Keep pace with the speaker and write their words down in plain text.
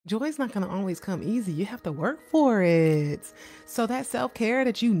Joy's not going to always come easy. You have to work for it. So that self-care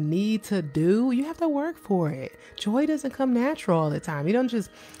that you need to do, you have to work for it. Joy doesn't come natural all the time. You don't just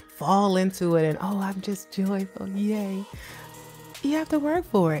fall into it and, oh, I'm just joyful. Yay. You have to work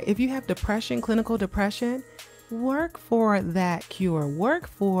for it. If you have depression, clinical depression, work for that cure. Work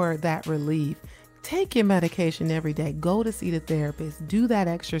for that relief. Take your medication every day. Go to see the therapist. Do that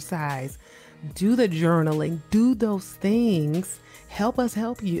exercise. Do the journaling. Do those things. Help us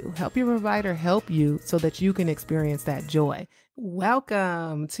help you. Help your provider help you so that you can experience that joy.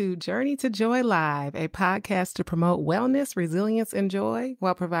 Welcome to Journey to Joy Live, a podcast to promote wellness, resilience, and joy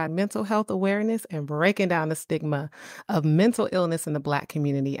while providing mental health awareness and breaking down the stigma of mental illness in the Black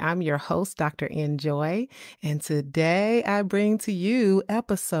community. I'm your host, Dr. N. Joy, and today I bring to you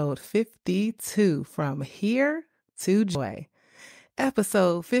episode 52, From Here to Joy.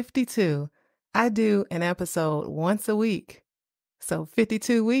 Episode 52. I do an episode once a week. So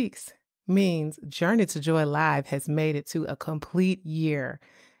 52 weeks means Journey to Joy Live has made it to a complete year.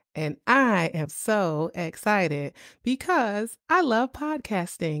 And I am so excited because I love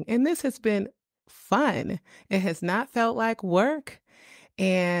podcasting and this has been fun. It has not felt like work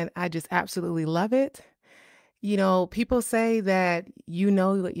and I just absolutely love it. You know, people say that you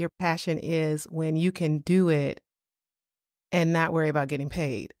know what your passion is when you can do it and not worry about getting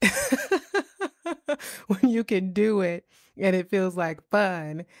paid. When you can do it and it feels like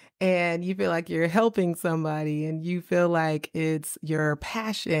fun and you feel like you're helping somebody and you feel like it's your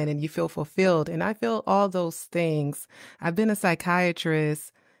passion and you feel fulfilled. And I feel all those things. I've been a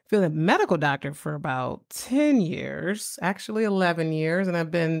psychiatrist, been a medical doctor for about 10 years, actually 11 years. And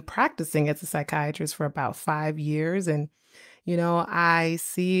I've been practicing as a psychiatrist for about 5 years. And, you know, I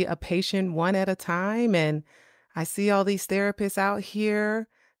see a patient one at a time and I see all these therapists out here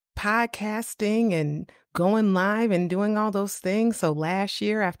podcasting and going live and doing all those things. So last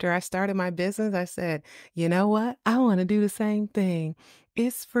year, after I started my business, I said, you know what? I want to do the same thing.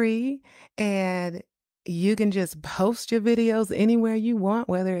 It's free and you can just post your videos anywhere you want,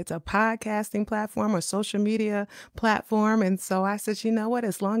 whether it's a podcasting platform or social media platform. And so I said, you know what?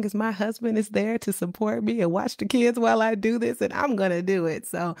 As long as my husband is there to support me and watch the kids while I do this, and I'm going to do it.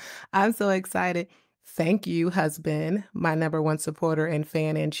 So I'm so excited. Thank you, husband, my number one supporter and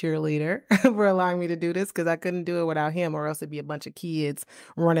fan and cheerleader, for allowing me to do this because I couldn't do it without him or else it'd be a bunch of kids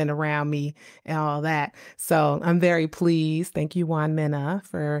running around me and all that. So I'm very pleased. Thank you, Juan Mena,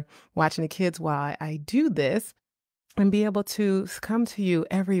 for watching the kids while I do this and be able to come to you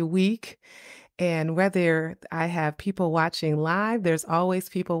every week. And whether I have people watching live, there's always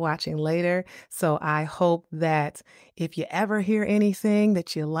people watching later. So I hope that if you ever hear anything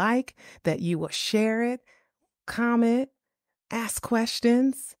that you like, that you will share it, comment, ask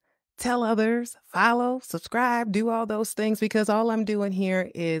questions, tell others, follow, subscribe, do all those things, because all I'm doing here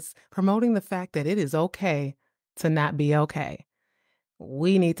is promoting the fact that it is okay to not be okay.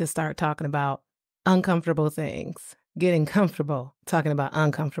 We need to start talking about uncomfortable things, getting comfortable talking about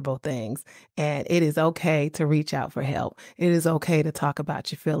uncomfortable things. And it is okay to reach out for help. It is okay to talk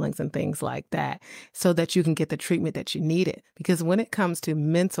about your feelings and things like that so that you can get the treatment that you needed. Because when it comes to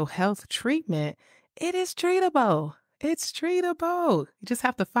mental health treatment, it is treatable. It's treatable. You just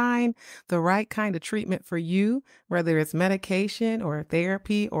have to find the right kind of treatment for you, whether it's medication or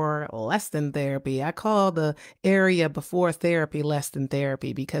therapy or less than therapy. I call the area before therapy less than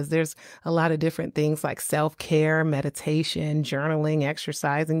therapy because there's a lot of different things like self-care, meditation, journaling,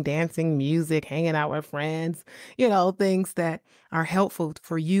 exercising, dancing, music, hanging out with friends, you know, things that are helpful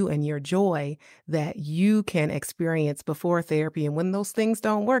for you and your joy that you can experience before therapy. And when those things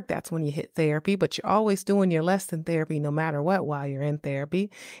don't work, that's when you hit therapy, but you're always doing your less than therapy no matter what while you're in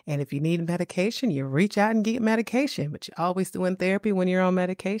therapy. And if you need medication, you reach out and get medication, but you're always doing therapy when you're on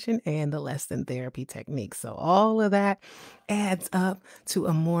medication and the less than therapy techniques. So all of that adds up to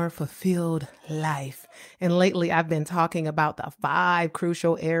a more fulfilled life. And lately I've been talking about the 5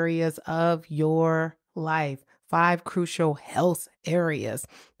 crucial areas of your life. 5 crucial health areas.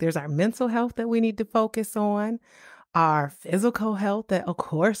 There's our mental health that we need to focus on, our physical health that, of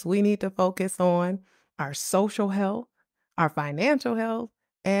course, we need to focus on, our social health, our financial health,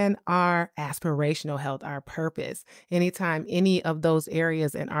 and our aspirational health, our purpose. Anytime any of those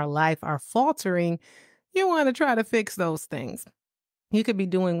areas in our life are faltering, you want to try to fix those things. You could be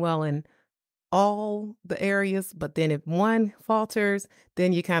doing well in all the areas, but then if one falters,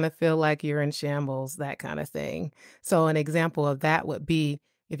 then you kind of feel like you're in shambles, that kind of thing. So an example of that would be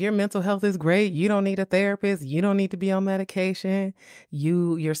if your mental health is great, you don't need a therapist, you don't need to be on medication,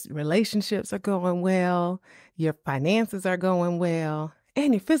 your relationships are going well, your finances are going well,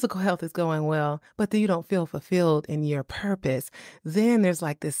 and your physical health is going well, but then you don't feel fulfilled in your purpose, then there's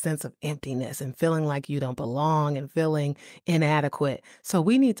like this sense of emptiness and feeling like you don't belong and feeling inadequate. So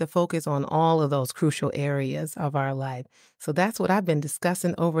we need to focus on all of those crucial areas of our life. So that's what I've been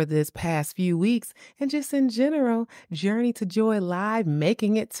discussing over this past few weeks and just in general, Journey to Joy Live,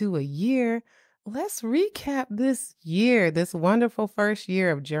 making it to a year. Let's recap this year, this wonderful first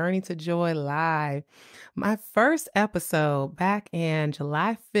year of Journey to Joy Live. My first episode back in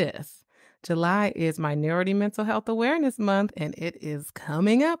July 5th. July is Minority Mental Health Awareness Month, and it is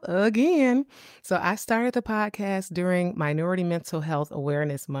coming up again. So I started the podcast during Minority Mental Health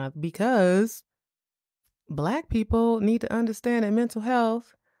Awareness Month because Black people need to understand that mental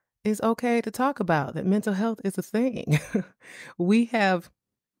health is okay to talk about, that mental health is a thing. We have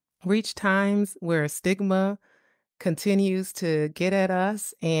reached times where stigma continues to get at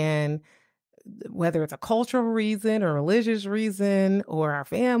us, and whether it's a cultural reason or religious reason or our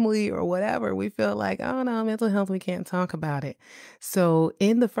family or whatever, we feel like, oh no, mental health, we can't talk about it. So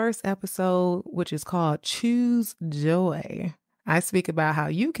in the first episode, which is called Choose Joy, I speak about how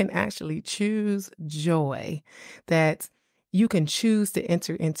you can actually choose joy, that you can choose to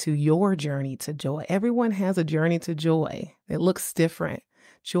enter into your journey to joy. Everyone has a journey to joy. It looks different.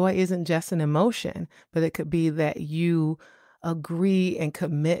 Joy isn't just an emotion, but it could be that you agree and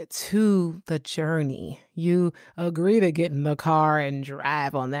commit to the journey. You agree to get in the car and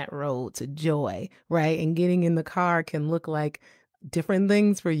drive on that road to joy, right? And getting in the car can look like different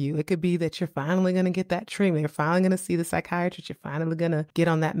things for you. It could be that you're finally going to get that treatment. You're finally going to see the psychiatrist. You're finally going to get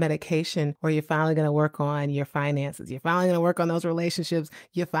on that medication, or you're finally going to work on your finances. You're finally going to work on those relationships.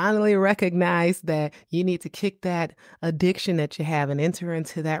 You finally recognize that you need to kick that addiction that you have and enter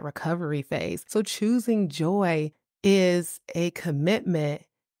into that recovery phase. So choosing joy is a commitment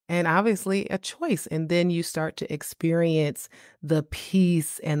and obviously a choice. And then you start to experience the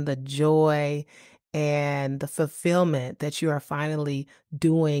peace and the joy and the fulfillment that you are finally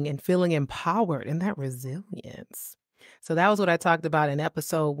doing and feeling empowered and that resilience. So that was what I talked about in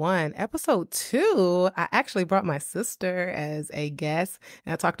episode 1. Episode 2, I actually brought my sister as a guest,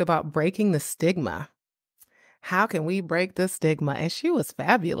 and I talked about breaking the stigma. How can we break the stigma? And she was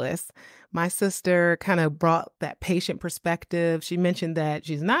fabulous. My sister kind of brought that patient perspective. She mentioned that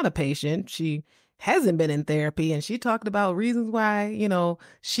she's not a patient. She hasn't been in therapy, and she talked about reasons why,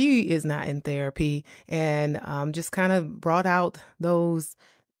 she is not in therapy, and just kind of brought out those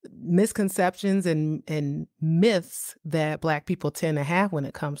misconceptions and myths that Black people tend to have when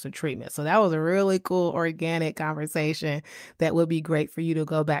it comes to treatment. So that was a really cool organic conversation that would be great for you to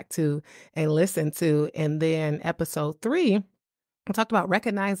go back to and listen to. And then episode 3, I talked about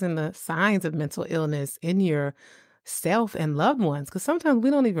recognizing the signs of mental illness in your self and loved ones, because sometimes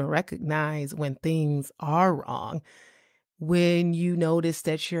we don't even recognize when things are wrong. When you notice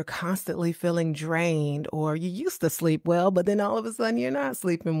that you're constantly feeling drained, or you used to sleep well, but then all of a sudden you're not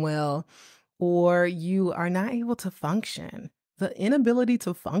sleeping well, or you are not able to function. The inability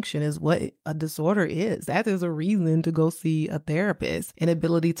to function is what a disorder is. That is a reason to go see a therapist.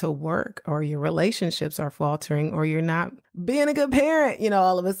 Inability to work, or your relationships are faltering, or you're not being a good parent,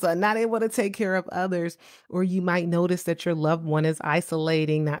 all of a sudden, not able to take care of others. Or you might notice that your loved one is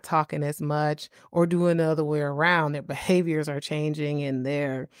isolating, not talking as much, or doing the other way around. Their behaviors are changing and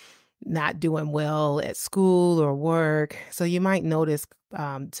they're not doing well at school or work. So you might notice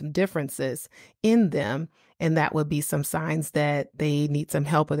some differences in them. And that would be some signs that they need some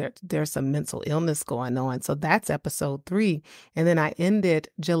help, or there's some mental illness going on. So that's episode 3. And then I ended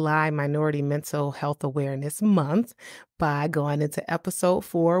July Minority Mental Health Awareness Month by going into episode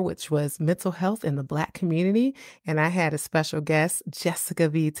 4, which was mental health in the Black community. And I had a special guest, Jessica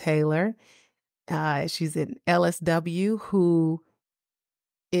V. Taylor. She's an LSW who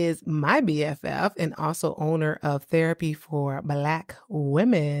is my BFF and also owner of Therapy for Black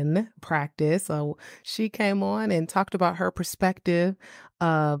Women practice. So she came on and talked about her perspective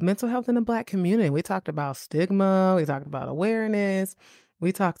of mental health in the Black community. We talked about stigma, we talked about awareness,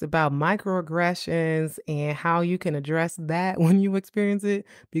 we talked about microaggressions and how you can address that when you experience it,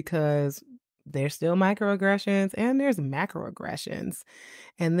 because there's still microaggressions and there's macroaggressions.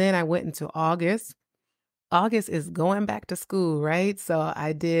 And then I went into August. August is going back to school, right? So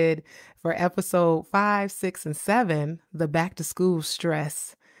I did for episode 5, 6, and 7, the back to school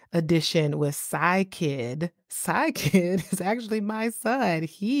stress edition with Psy Kid. Psy Kid is actually my son.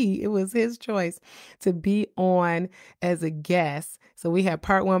 It was his choice to be on as a guest. So we have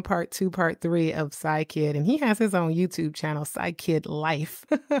part one, part two, part three of PsyKid, and he has his own YouTube channel, PsyKid Life.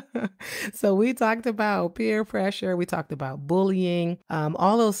 So we talked about peer pressure, we talked about bullying,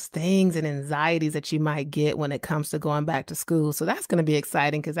 all those things and anxieties that you might get when it comes to going back to school. So that's going to be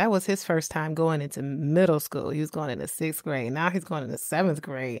exciting because that was his first time going into middle school. He was going into sixth grade. Now he's going into seventh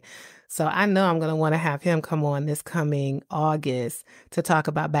grade. So I know I'm going to want to have him come on this coming August to talk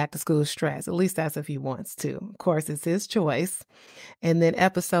about back to school stress. At least that's if he wants to. Of course, it's his choice. And then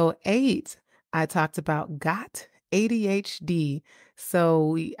episode 8, I talked about got ADHD.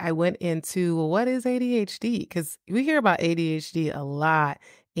 So I went into, well, what is ADHD? Because we hear about ADHD a lot,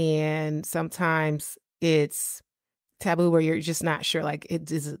 and sometimes it's taboo where you're just not sure, like,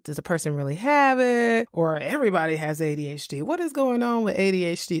 does a person really have it, or everybody has ADHD? What is going on with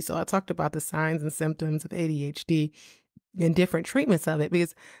ADHD? So I talked about the signs and symptoms of ADHD and different treatments of it,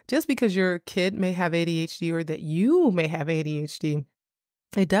 because just because your kid may have ADHD or that you may have ADHD,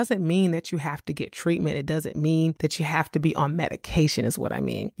 it doesn't mean that you have to get treatment. It doesn't mean that you have to be on medication is what I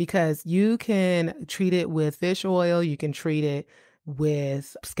mean, because you can treat it with fish oil. You can treat it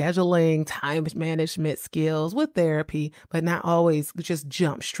with scheduling, time management skills, with therapy, but not always just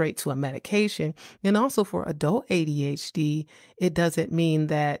jump straight to a medication. And also for adult ADHD, it doesn't mean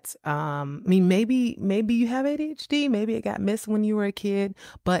that, maybe you have ADHD, maybe it got missed when you were a kid,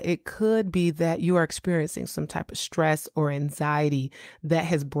 but it could be that you are experiencing some type of stress or anxiety that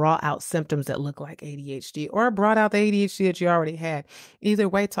has brought out symptoms that look like ADHD, or brought out the ADHD that you already had. Either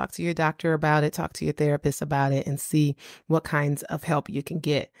way, talk to your doctor about it, talk to your therapist about it, and see what kinds of help you can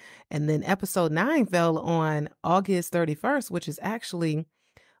get. And then episode 9 fell on August 31st, which is actually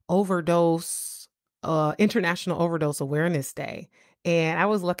International Overdose Awareness Day. And I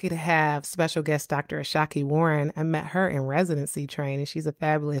was lucky to have special guest Dr. Ashaki Warren. I met her in residency training. She's a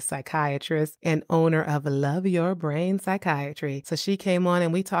fabulous psychiatrist and owner of Love Your Brain Psychiatry. So she came on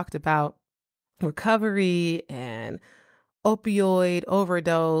and we talked about recovery and opioid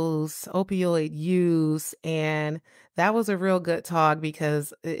overdose, opioid use. And that was a real good talk,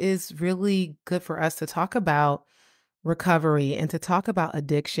 because it is really good for us to talk about recovery and to talk about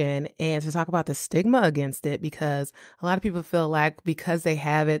addiction and to talk about the stigma against it, because a lot of people feel like because they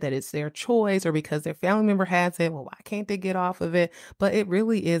have it, that it's their choice, or because their family member has it, well, why can't they get off of it? But it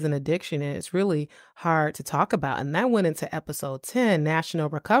really is an addiction, and it's really hard to talk about. And that went into episode 10, National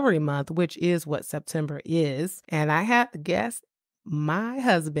Recovery Month, which is what September is. And I had the guest, my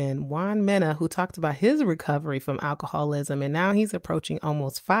husband, Juan Mena, who talked about his recovery from alcoholism. And now he's approaching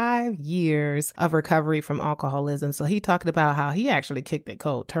almost 5 years of recovery from alcoholism. So he talked about how he actually kicked it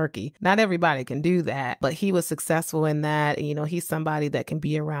cold turkey. Not everybody can do that, but he was successful in that. You know, he's somebody that can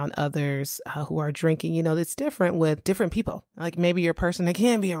be around others who are drinking. You know, it's different with different people. Like maybe you're a person that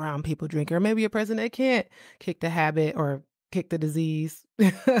can't be around people drinking, or maybe you're a person that can't kick the habit or kick the disease,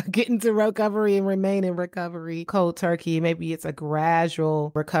 get into recovery and remain in recovery cold turkey. Maybe it's a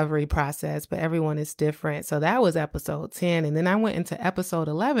gradual recovery process, but everyone is different. So that was episode 10. And then I went into episode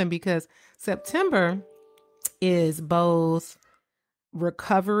 11 because September is both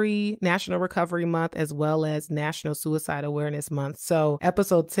National Recovery Month, as well as National Suicide Awareness Month. So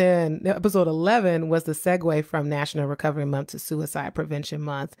episode 11 was the segue from National Recovery Month to Suicide Prevention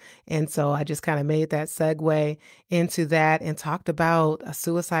Month. And so I just kind of made that segue into that and talked about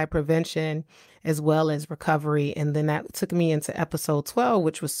suicide prevention as well as recovery. And then that took me into episode 12,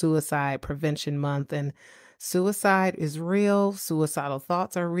 which was Suicide Prevention Month. And suicide is real. Suicidal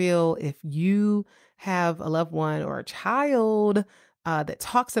thoughts are real. If you have a loved one or a child that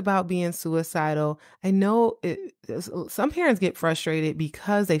talks about being suicidal, I know some parents get frustrated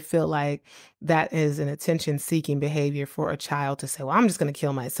because they feel like that is an attention-seeking behavior for a child to say, well, I'm just going to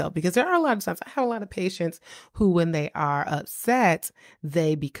kill myself. Because there are a lot of times, I have a lot of patients who, when they are upset,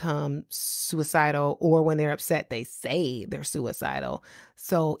 they become suicidal, or when they're upset, they say they're suicidal.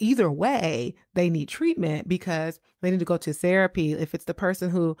 So either way, they need treatment because they need to go to therapy. If it's the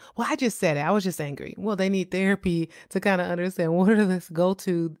person who, well, I just said it, I was just angry. Well, they need therapy to kind of understand what are the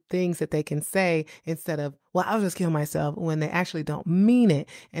go-to things that they can say instead of, well, I'll just kill myself, when they actually don't mean it.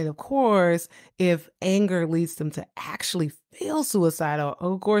 And of course, if anger leads them to actually feel suicidal,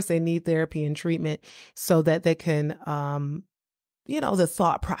 of course, they need therapy and treatment so that they can, the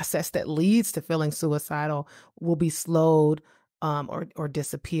thought process that leads to feeling suicidal will be slowed or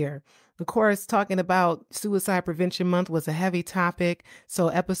disappear. Of course, talking about Suicide Prevention Month was a heavy topic. So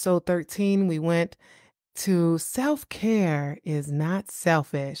episode 13, we went to self-care is not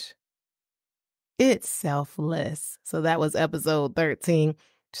selfish. It's selfless. So that was episode 13,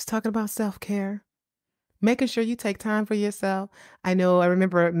 just talking about self-care. Making sure you take time for yourself. I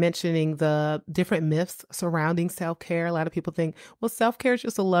remember mentioning the different myths surrounding self-care. A lot of people think, well, self-care is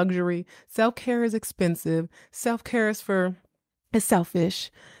just a luxury. Self-care is expensive. Self-care is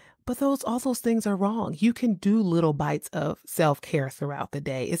selfish. But all those things are wrong. You can do little bites of self-care throughout the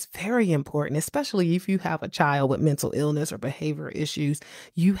day. It's very important, especially if you have a child with mental illness or behavior issues.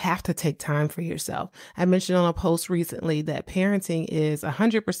 You have to take time for yourself. I mentioned on a post recently that parenting is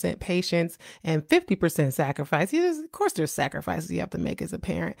 100% patience and 50% sacrifice. Yes, of course, there's sacrifices you have to make as a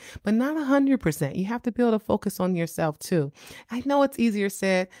parent, but not 100%. You have to be able to focus on yourself too. I know it's easier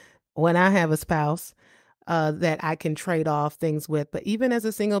said when I have a spouse that I can trade off things with. But even as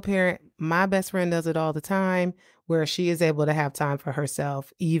a single parent, my best friend does it all the time, where she is able to have time for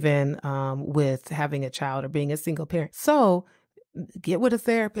herself, even with having a child or being a single parent. So get with a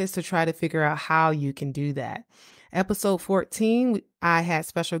therapist to try to figure out how you can do that. Episode 14, I had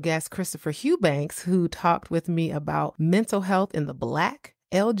special guest Christopher Hughbanks, who talked with me about mental health in the Black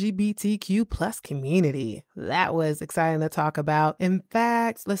LGBTQ plus community. That was exciting to talk about. In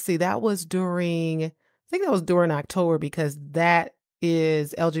fact, let's see, I think that was during October because that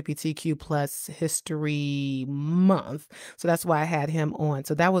is LGBTQ plus history month. So that's why I had him on.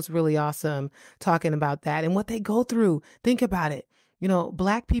 So that was really awesome talking about that and what they go through. Think about it. You know,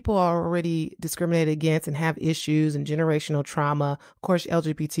 Black people are already discriminated against and have issues and generational trauma. Of course,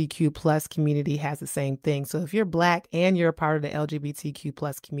 LGBTQ plus community has the same thing. So if you're Black and you're a part of the LGBTQ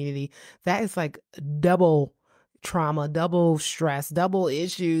plus community, that is like double trauma, double stress, double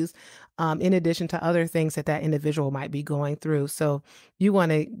issues, in addition to other things that individual might be going through. So you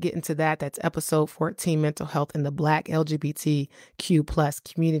want to get into that. That's episode 14, mental health in the Black LGBTQ plus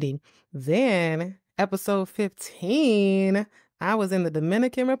community. Then episode 15, I was in the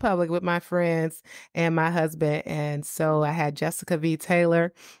Dominican Republic with my friends and my husband. And so I had Jessica V.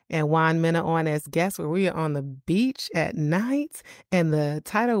 Taylor and Juan Mena on as guests, where we were on the beach at night. And the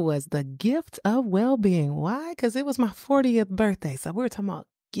title was The Gift of Wellbeing. Why? Because it was my 40th birthday. So we were talking about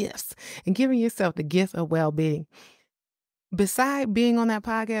gifts and giving yourself the gift of well-being. Beside being on that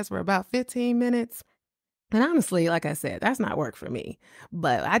podcast for about 15 minutes, and honestly, like I said, that's not work for me.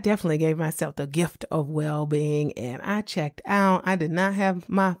 But I definitely gave myself the gift of well-being and I checked out. I did not have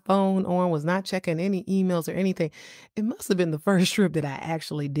my phone on, was not checking any emails or anything. It must have been the first trip that I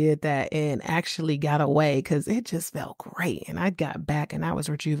actually did that and actually got away because it just felt great. And I got back and I was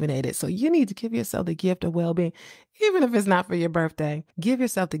rejuvenated. So you need to give yourself the gift of well-being. Even if it's not for your birthday, give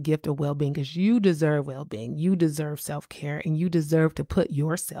yourself the gift of well-being because you deserve well-being. You deserve self-care and you deserve to put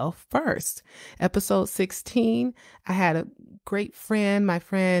yourself first. Episode 16, I had a great friend, my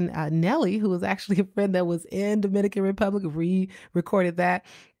friend Nellie, who was actually a friend that was in Dominican Republic, re-recorded that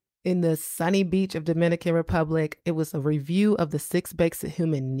in the sunny beach of Dominican Republic. It was a review of the 6 basic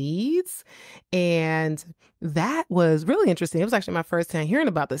human needs. And that was really interesting. It was actually my first time hearing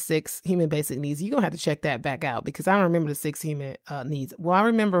about the 6 human basic needs. You're going to have to check that back out because I don't remember the 6 human needs. Well, I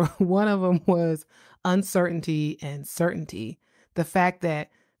remember one of them was uncertainty and certainty. The fact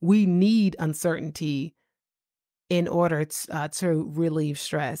that we need uncertainty in order to relieve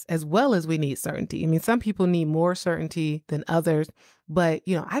stress, as well as we need certainty. I mean, some people need more certainty than others, but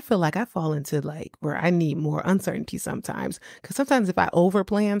I feel like I fall into like where I need more uncertainty sometimes. Because sometimes if I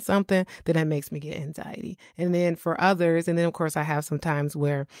overplan something, then that makes me get anxiety. And then for others, and then of course I have some times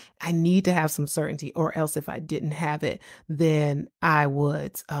where I need to have some certainty, or else if I didn't have it, then I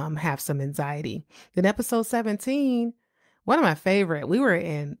would have some anxiety. Then episode 17. One of my favorite, we were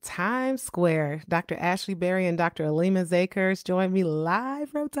in Times Square. Dr. Ashley Berry and Dr. Alima Zakers joined me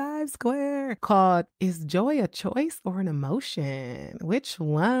live from Times Square, called Is Joy a Choice or an Emotion? Which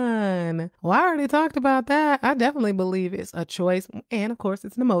one? Well, I already talked about that. I definitely believe it's a choice. And of course,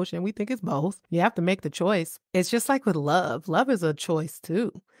 it's an emotion. We think it's both. You have to make the choice. It's just like with love. Love is a choice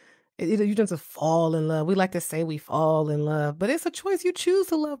too. You don't just fall in love. We like to say we fall in love, but it's a choice. You choose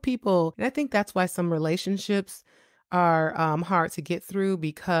to love people. And I think that's why some relationships are hard to get through,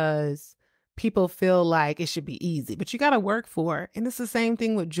 because people feel like it should be easy, but you got to work for it. And it's the same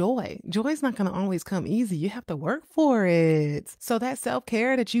thing with joy. Joy is not going to always come easy. You have to work for it. So that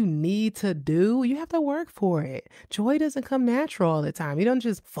self-care that you need to do, you have to work for it. Joy doesn't come natural all the time. You don't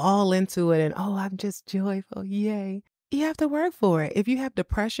just fall into it and, oh, I'm just joyful. Yay. You have to work for it. If you have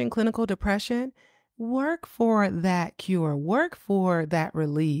depression, clinical depression, work for that cure, work for that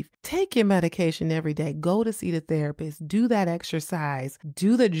relief. Take your medication every day, go to see the therapist, do that exercise,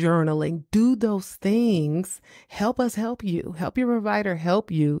 do the journaling, do those things. Help us help you, help your provider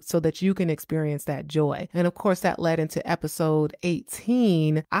help you so that you can experience that joy. And of course, that led into episode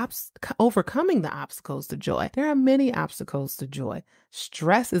 18, overcoming the obstacles to joy. There are many obstacles to joy.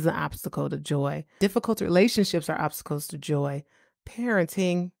 Stress is an obstacle to joy. Difficult relationships are obstacles to joy.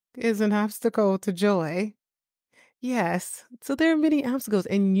 Parenting is an obstacle to joy. Yes. So there are many obstacles,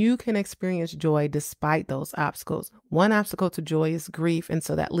 and you can experience joy despite those obstacles. One obstacle to joy is grief. And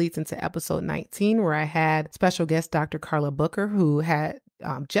so that leads into episode 19, where I had special guest Dr. Carla Booker, who had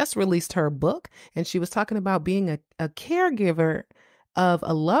just released her book. And she was talking about being a caregiver of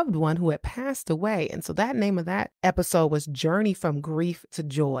a loved one who had passed away. And so that name of that episode was Journey from Grief to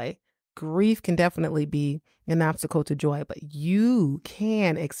Joy. Grief can definitely be an obstacle to joy, but you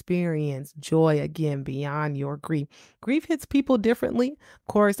can experience joy again beyond your grief. Grief hits people differently.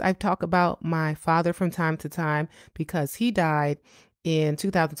 Of course, I've talked about my father from time to time because he died in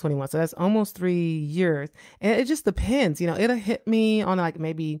 2021. So that's almost 3 years. And it just depends. It'll hit me on like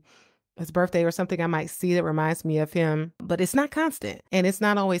maybe his birthday or something I might see that reminds me of him, but it's not constant. And it's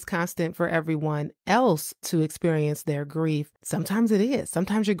not always constant for everyone else to experience their grief. Sometimes it is.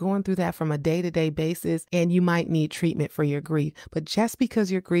 Sometimes you're going through that from a day-to-day basis and you might need treatment for your grief. But just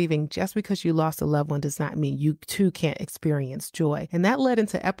because you're grieving, just because you lost a loved one does not mean you too can't experience joy. And that led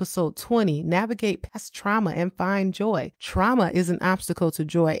into episode 20, navigate past trauma and find joy. Trauma is an obstacle to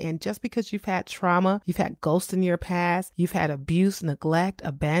joy. And just because you've had trauma, you've had ghosts in your past, you've had abuse, neglect,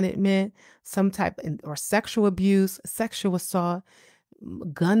 abandonment, some type or sexual abuse, sexual assault,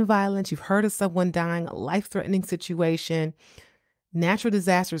 gun violence, you've heard of someone dying, a life-threatening situation, natural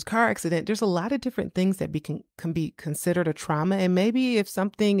disasters, car accident. There's a lot of different things that can be considered a trauma. And maybe if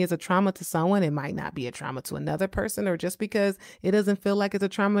something is a trauma to someone, it might not be a trauma to another person, or just because it doesn't feel like it's a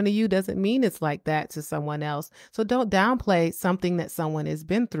trauma to you doesn't mean it's like that to someone else. So don't downplay something that someone has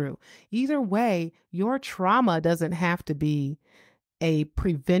been through. Either way, your trauma doesn't have to be a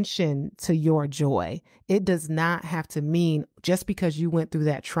prevention to your joy. It does not have to mean just because you went through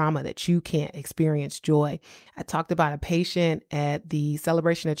that trauma that you can't experience joy. I talked about a patient at the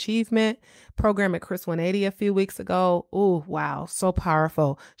Celebration Achievement program at Chris 180 a few weeks ago. Oh, wow. So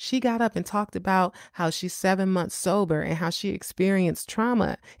powerful. She got up and talked about how she's 7 months sober and how she experienced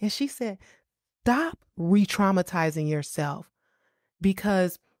trauma. And she said, stop re-traumatizing yourself,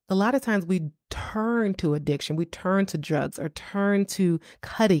 because a lot of times we turn to addiction, we turn to drugs, or turn to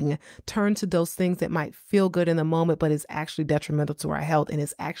cutting, turn to those things that might feel good in the moment, but is actually detrimental to our health, and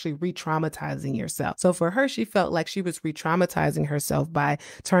it's actually re-traumatizing yourself. So for her, she felt like she was re-traumatizing herself by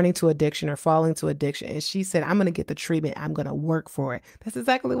turning to addiction or falling to addiction. And she said, I'm going to get the treatment. I'm going to work for it. That's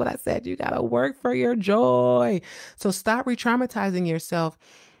exactly what I said. You got to work for your joy. So stop re-traumatizing yourself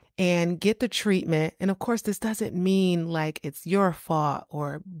and get the treatment. And of course, this doesn't mean like it's your fault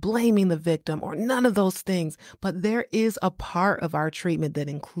or blaming the victim or none of those things, but there is a part of our treatment that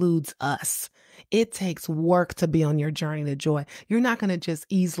includes us. It takes work to be on your journey to joy. You're not going to just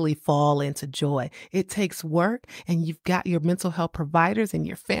easily fall into joy. It takes work, and you've got your mental health providers and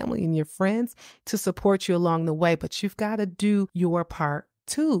your family and your friends to support you along the way, but you've got to do your part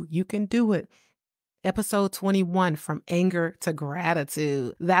too. You can do it. Episode 21, From Anger to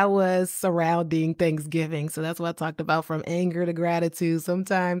Gratitude. That was surrounding Thanksgiving. So that's what I talked about, from anger to gratitude.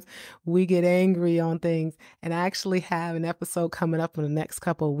 Sometimes we get angry on things. And I actually have an episode coming up in the next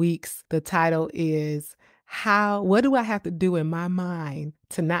couple of weeks. The title is what do I have to do in my mind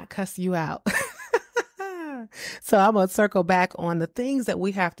to not cuss you out? So I'm going to circle back on the things that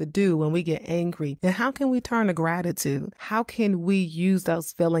we have to do when we get angry. And how can we turn to gratitude? How can we use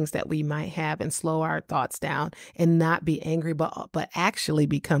those feelings that we might have and slow our thoughts down and not be angry, but actually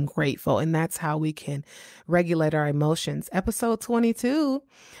become grateful? And that's how we can regulate our emotions. Episode 22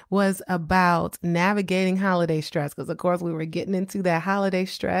 was about navigating holiday stress, because of course we were getting into that holiday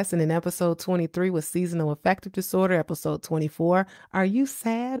stress. And in episode 23 was seasonal affective disorder. Episode 24, are you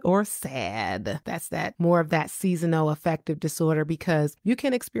sad or sad? That's more of that seasonal affective disorder, because you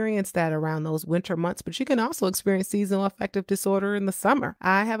can experience that around those winter months, but you can also experience seasonal affective disorder in the summer.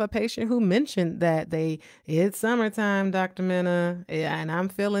 I have a patient who mentioned that it's summertime, Dr. Mena, and I'm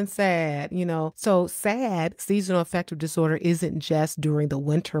feeling sad, So sad, seasonal affective disorder, isn't just during the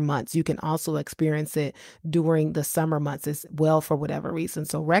winter months. You can also experience it during the summer months as well, for whatever reason.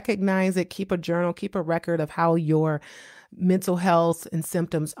 So recognize it, keep a journal, keep a record of how your mental health and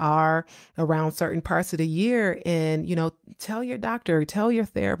symptoms are around certain parts of the year. And, tell your doctor, tell your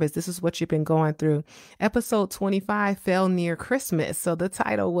therapist, this is what you've been going through. Episode 25 fell near Christmas. So the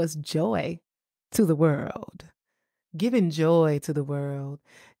title was Joy. to the world, giving joy to the world.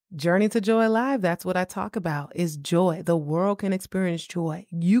 Journey to Joy Live, that's what I talk about, is joy. The world can experience joy.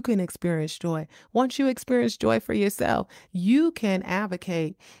 You can experience joy. Once you experience joy for yourself, you can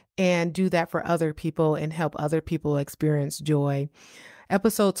advocate and do that for other people and help other people experience joy.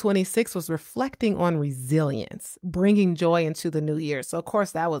 Episode 26 was reflecting on resilience, bringing joy into the new year. So, of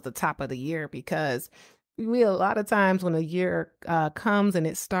course, that was the top of the year because we a lot of times when a year comes and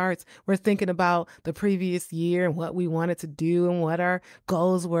it starts, we're thinking about the previous year and what we wanted to do and what our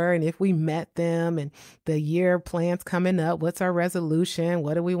goals were and if we met them and the year plans coming up. What's our resolution?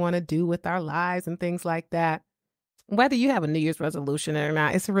 What do we want to do with our lives and things like that? Whether you have a New Year's resolution or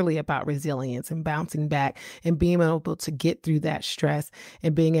not, it's really about resilience and bouncing back and being able to get through that stress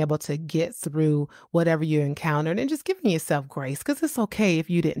and being able to get through whatever you encountered and just giving yourself grace because it's okay if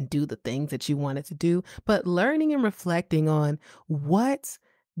you didn't do the things that you wanted to do, but learning and reflecting on what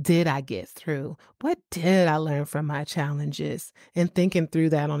did I get through? What did I learn from my challenges? And thinking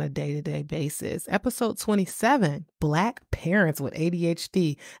through that on a day-to-day basis. Episode 27, Black Parents with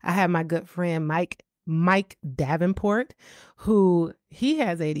ADHD. I have my good friend Mike Davenport, who he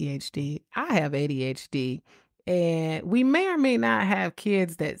has ADHD. I have ADHD. And we may or may not have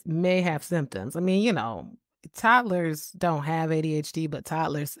kids that may have symptoms. I mean, toddlers don't have ADHD, but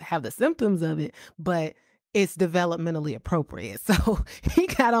toddlers have the symptoms of it, but it's developmentally appropriate. So he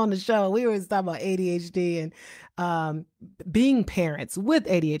got on the show. We were talking about ADHD and being parents with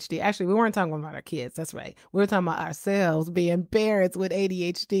ADHD. Actually, we weren't talking about our kids. That's right. We were talking about ourselves being parents with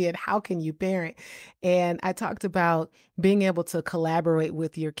ADHD and how can you parent? And I talked about being able to collaborate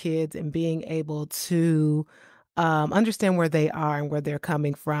with your kids and being able to understand where they are and where they're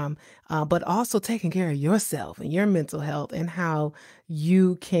coming from, but also taking care of yourself and your mental health and how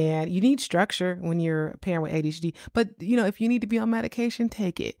you need structure when you're a parent with ADHD. But, if you need to be on medication,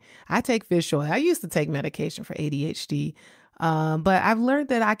 take it. I take fish oil. I used to take medication for ADHD, but I've learned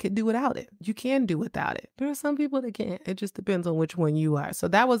that I could do without it. You can do without it. There are some people that can't. It just depends on which one you are. So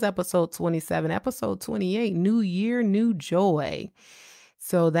that was episode 27. Episode 28, New Year, New Joy.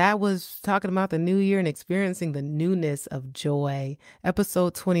 So that was talking about the new year and experiencing the newness of joy.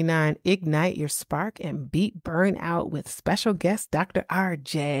 Episode 29, Ignite Your Spark and Beat Burnout with special guest Dr.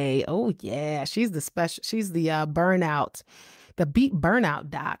 RJ. Oh yeah, she's the Beat Burnout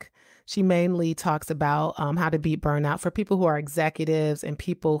doc. She mainly talks about how to beat burnout for people who are executives and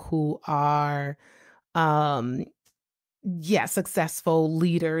people who are successful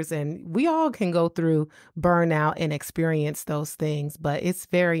leaders. And we all can go through burnout and experience those things, but it's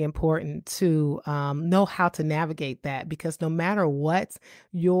very important to know how to navigate that because no matter what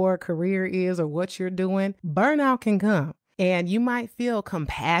your career is or what you're doing, burnout can come and you might feel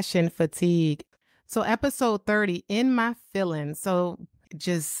compassion fatigue. So episode 30, In My Feelings. So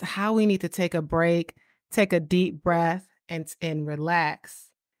just how we need to take a break, take a deep breath and relax.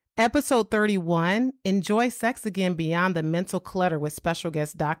 Episode 31, Enjoy Sex Again Beyond the Mental Clutter with special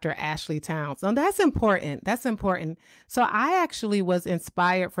guest Dr. Ashley Towns. And that's important. That's important. So I actually was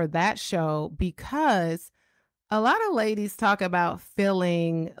inspired for that show because a lot of ladies talk about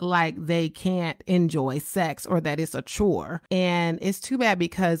feeling like they can't enjoy sex or that it's a chore. And it's too bad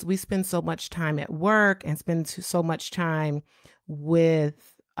because we spend so much time at work and spend so much time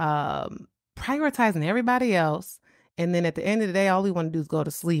with prioritizing everybody else. And then at the end of the day, all we want to do is go to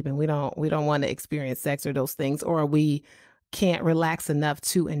sleep and we don't want to experience sex or those things, or we can't relax enough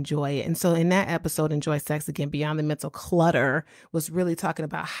to enjoy it. And so in that episode, Enjoy Sex Again Beyond the Mental Clutter was really talking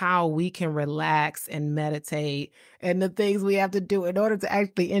about how we can relax and meditate and the things we have to do in order to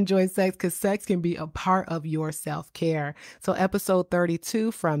actually enjoy sex, because sex can be a part of your self-care. So episode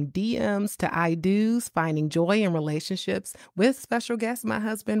 32, From DMs to I Do's, Finding Joy in Relationships with special guest, my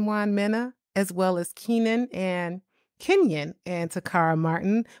husband, Juan Mena, as well as Keenan and Kenyon and Takara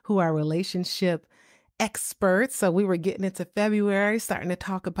Martin, who are relationship experts. So we were getting into February, starting to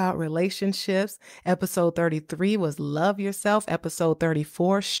talk about relationships. Episode 33 was Love Yourself. Episode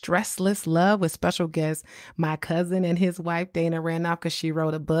 34, Stressless Love, with special guest, my cousin and his wife, Dana Randolph, because she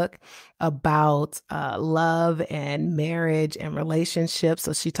wrote a book about love and marriage and relationships.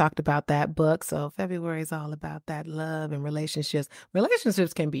 So she talked about that book. So February is all about that love and relationships.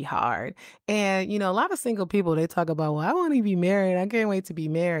 Relationships can be hard. And, a lot of single people, they talk about, well, I want to be married. I can't wait to be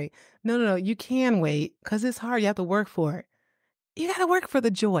married. No, you can wait because it's hard. You have to work for it. You got to work for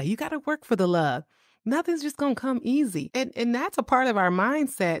the joy. You got to work for the love. Nothing's just going to come easy. And that's a part of our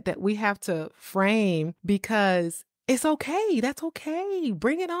mindset that we have to frame, because it's okay. That's okay.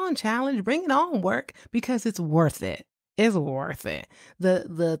 Bring it on, challenge. Bring it on, work, because it's worth it. It's worth it.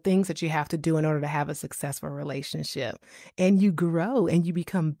 The things that you have to do in order to have a successful relationship. And you grow and you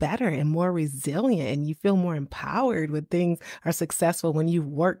become better and more resilient and you feel more empowered when things are successful when you've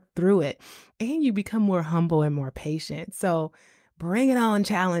worked through it. And you become more humble and more patient. So bring it on,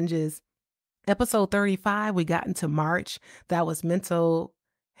 challenges. Episode 35, we got into March. That was mental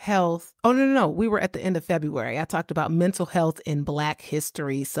health. Oh, no. We were at the end of February. I talked about mental health in Black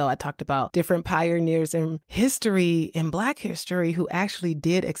history. So I talked about different pioneers in history, in Black history, who actually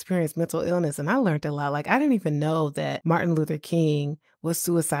did experience mental illness. And I learned a lot. Like, I didn't even know that Martin Luther King was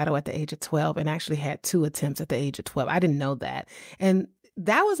suicidal at the age of 12 and actually had 2 attempts at the age of 12. I didn't know that. And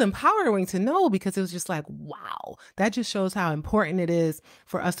that was empowering to know because it was just like, wow, that just shows how important it is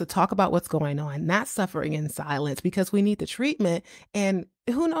for us to talk about what's going on, not suffering in silence because we need the treatment. And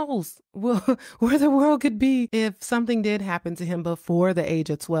who knows where the world could be if something did happen to him before the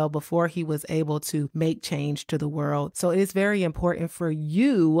age of 12, before he was able to make change to the world. So it is very important for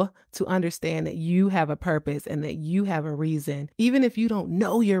you to understand that you have a purpose and that you have a reason, even if you don't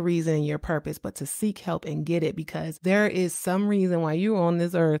know your reason and your purpose, but to seek help and get it, because there is some reason why you're on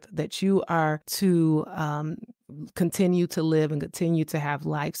this earth that you are to continue to live and continue to have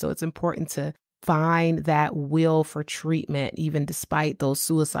life. So it's important to find that will for treatment, even despite those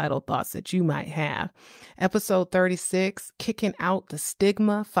suicidal thoughts that you might have. Episode 36, kicking out the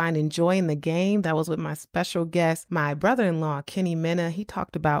stigma, finding joy in the game. That was with my special guest, my brother-in-law, Kenny Mena. He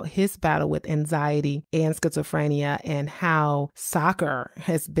talked about his battle with anxiety and schizophrenia and how soccer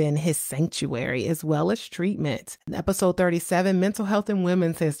has been his sanctuary as well as treatment. Episode 37, mental health in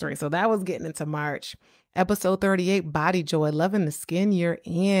women's history. So that was getting into March. Episode 38, Body Joy, loving the skin you're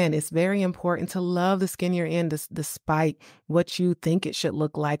in. It's very important to love the skin you're in despite what you think it should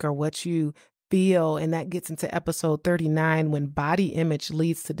look like or what you feel. And that gets into episode 39, when body image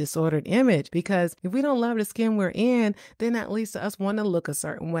leads to disordered image. Because if we don't love the skin we're in, then that leads to us wanting to look a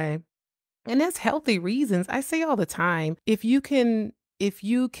certain way. And that's healthy reasons. I say all the time, if you can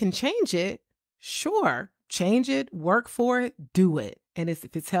change it, sure, change it, work for it, do it. And if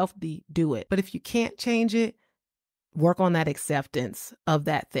it's healthy, do it. But if you can't change it, work on that acceptance of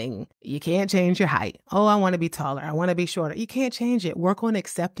that thing. You can't change your height. Oh, I want to be taller. I want to be shorter. You can't change it. Work on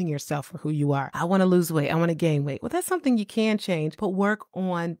accepting yourself for who you are. I want to lose weight. I want to gain weight. Well, that's something you can change, but work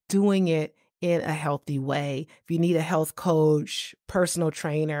on doing it in a healthy way. If you need a health coach, personal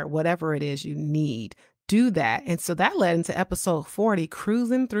trainer, whatever it is you need, do that. And so that led into episode 40,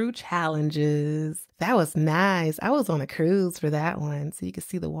 cruising through challenges. That was nice. I was on a cruise for that one, so you could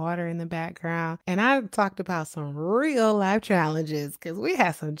see the water in the background. And I talked about some real life challenges because we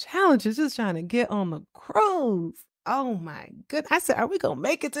had some challenges just trying to get on the cruise. Oh my goodness. I said, are we going to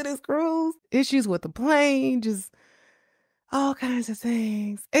make it to this cruise? Issues with the plane, just all kinds of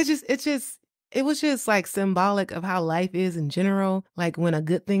things. It was just like symbolic of how life is in general. Like when a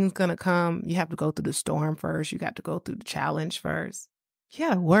good thing's gonna come, you have to go through the storm first. You got to go through the challenge first. You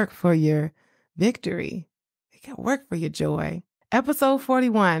gotta work for your victory. You gotta work for your joy. Episode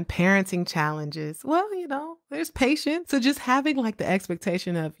 41, parenting challenges. Well, there's patience. So just having like the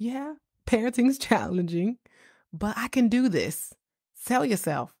expectation of, yeah, parenting's challenging, but I can do this. Tell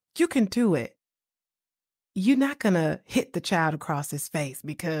yourself, you can do it. You're not going to hit the child across his face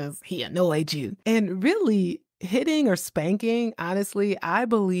because he annoyed you. And really, hitting or spanking, honestly, I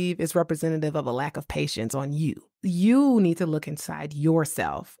believe is representative of a lack of patience on you. You need to look inside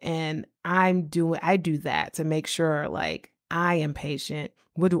yourself. And I do that to make sure like I am patient.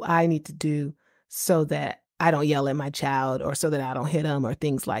 What do I need to do so that I don't yell at my child or so that I don't hit them or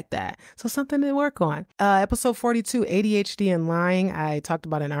things like that? So something to work on. Episode 42, ADHD and lying. I talked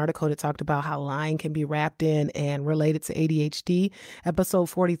about an article that talked about how lying can be wrapped in and related to ADHD. Episode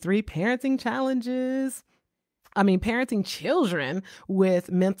 43, parenting challenges. Parenting children with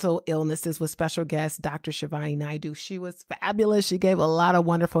mental illnesses with special guest Dr. Shivani Naidu. She was fabulous. She gave a lot of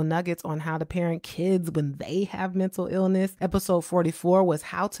wonderful nuggets on how to parent kids when they have mental illness. Episode 44 was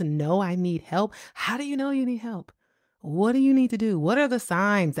how to know I need help. How do you know you need help? What do you need to do? What are the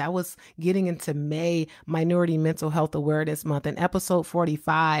signs? I was getting into May Minority Mental Health Awareness Month, and episode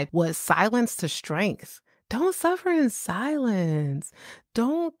 45 was silence to strength. Don't suffer in silence.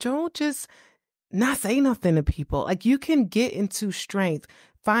 Don't just not say nothing to people. Like you can get into strength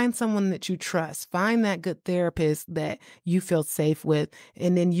Find someone that you trust. Find that good therapist that you feel safe with.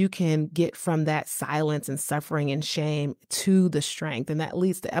 And then you can get from that silence and suffering and shame to the strength. And that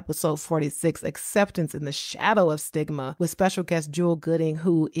leads to episode 46, Acceptance in the Shadow of Stigma, with special guest Jewel Gooding,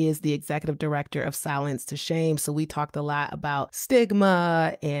 who is the executive director of Silence to Shame. So we talked a lot about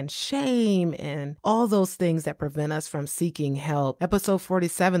stigma and shame and all those things that prevent us from seeking help. Episode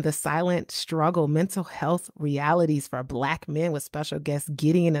 47, The Silent Struggle, Mental Health Realities for Black Men, with special guest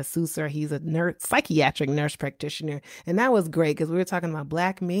Gideon Asuser. He's a psychiatric nurse practitioner. And that was great because we were talking about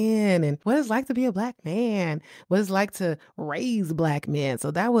Black men and what it's like to be a Black man, what it's like to raise Black men.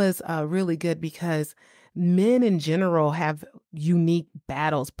 So that was really good because men in general have unique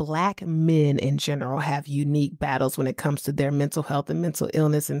battles. Black men in general have unique battles when it comes to their mental health and mental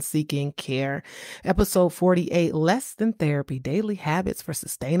illness and seeking care. Episode 48, Less Than Therapy, Daily Habits for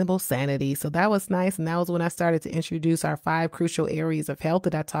Sustainable Sanity. So that was nice. And that was when I started to introduce our 5 crucial areas of health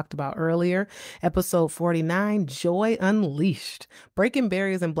that I talked about earlier. Episode 49, Joy Unleashed, Breaking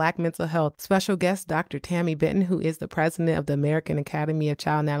Barriers in Black Mental Health. Special guest, Dr. Tammy Benton, who is the president of the American Academy of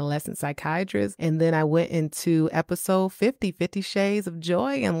Child and Adolescent Psychiatrists. And then I went into episode 50, 50 Shades of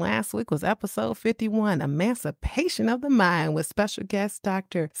Joy. And last week was episode 51, Emancipation of the Mind, with special guest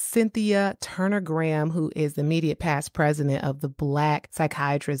Dr. Cynthia Turner Graham, who is the immediate past president of the Black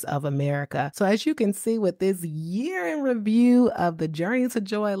Psychiatrists of America. So as you can see with this year in review of the Journey to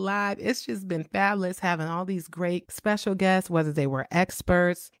Joy Live, it's just been fabulous having all these great special guests, whether they were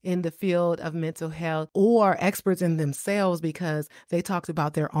experts in the field of mental health or experts in themselves because they talked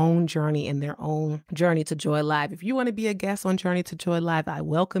about their own journey and their own journey to Joy Live. If you want to be a guest on Journey to Joy Live, I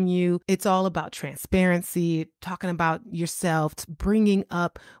welcome you. It's all about transparency, talking about yourself, bringing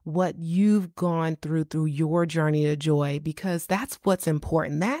up what you've gone through your journey to joy, because that's what's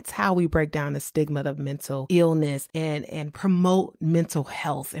important. That's how we break down the stigma of mental illness and promote mental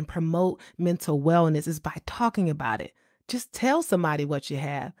health and promote mental wellness, is by talking about it. Just tell somebody what you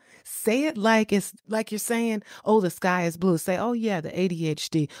have. Say it like it's like you're saying, oh, the sky is blue. Say, oh, yeah, the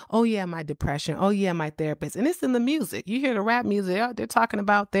ADHD. Oh, yeah, my depression. Oh, yeah, my therapist. And it's in the music. You hear the rap music. They're talking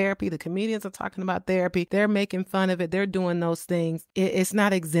about therapy. The comedians are talking about therapy. They're making fun of it. They're doing those things. It's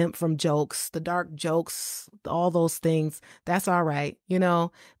not exempt from jokes, the dark jokes, all those things. That's all right,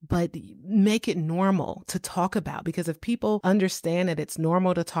 but make it normal to talk about, because if people understand that it's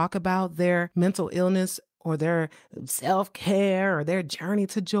normal to talk about their mental illness or their self-care or their journey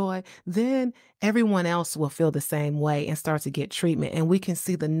to joy, then everyone else will feel the same way and start to get treatment. And we can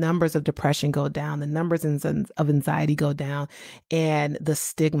see the numbers of depression go down, the numbers of anxiety go down, and the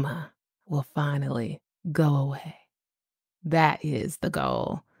stigma will finally go away. That is the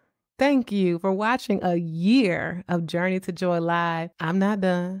goal. Thank you for watching a year of Journey to Joy Live. I'm not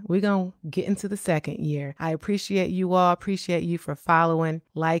done. We're going to get into the second year. I appreciate you all. Appreciate you for following,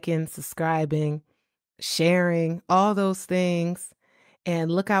 liking, subscribing, sharing, all those things.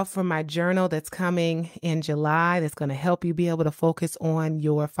 And look out for my journal that's coming in July that's going to help you be able to focus on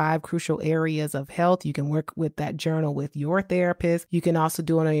your 5 crucial areas of health. You can work with that journal with your therapist. You can also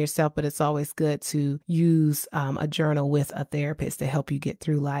do it on yourself, but it's always good to use a journal with a therapist to help you get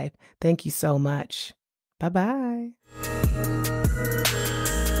through life. Thank you so much. Bye-bye.